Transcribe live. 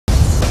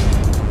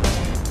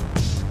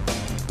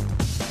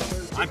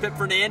I'm Pep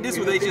Fernandez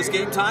with HS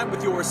Game Time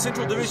with your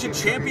Central Division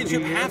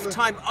Championship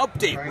halftime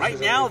update. Right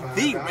now,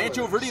 the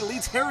Rancho Verde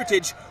leads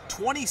Heritage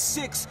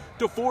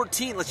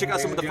 26-14. Let's check out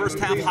some of the first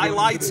half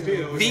highlights.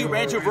 The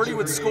Rancho Verde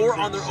would score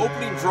on their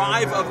opening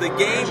drive of the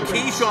game.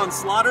 Keyshawn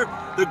Slaughter,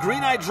 the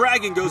Green-Eyed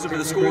Dragon, goes over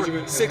the score,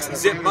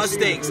 6-zip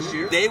Mustangs.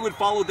 They would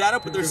follow that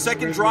up with their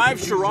second drive.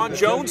 Sharon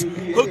Jones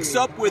hooks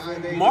up with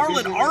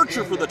Marlon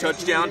Archer for the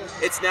touchdown.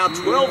 It's now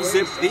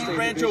 12-zip the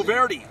Rancho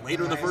Verde.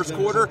 Later in the first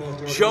quarter,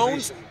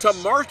 Jones to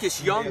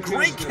Marcus Young.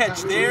 Great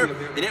catch there,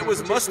 and it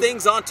was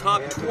Mustangs on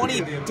top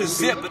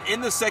 20-zip. But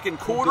in the second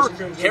quarter,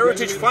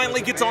 Heritage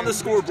finally gets on the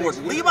scoreboard.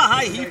 Lima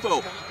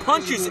Hifo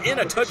punches in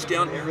a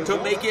touchdown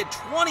to make it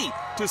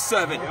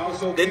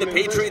 20-7. Then the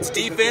Patriots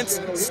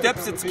defense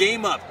steps its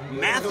game up.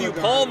 Matthew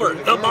Palmer,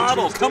 the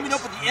model, coming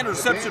up with the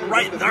interception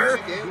right there,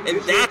 and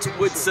that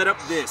would set up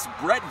this.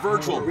 Brett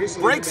Virgil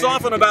breaks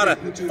off on about a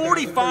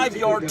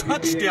 45-yard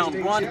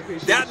touchdown run.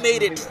 That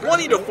made it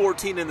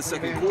 20-14 in the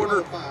second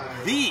quarter.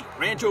 The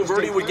Rancho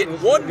Verde would get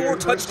one more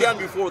touchdown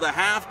before the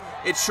half.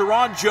 It's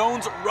Sharon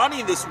Jones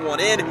running this one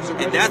in,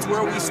 and that's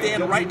where we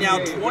stand right now,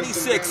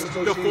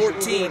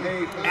 26-14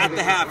 at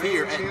the half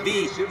here at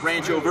the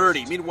Rancho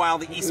Verde. Meanwhile,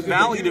 the East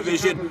Valley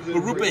Division,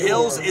 Marupa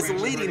Hills is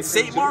leading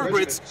St.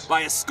 Margaret's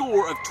by a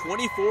score of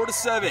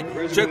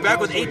 24-7. Check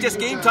back with HS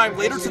Game Time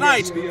later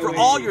tonight for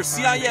all your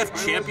CIF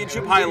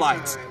championship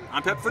highlights.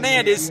 I'm Pep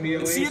Fernandez,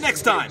 and see you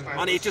next time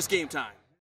on HS Game Time.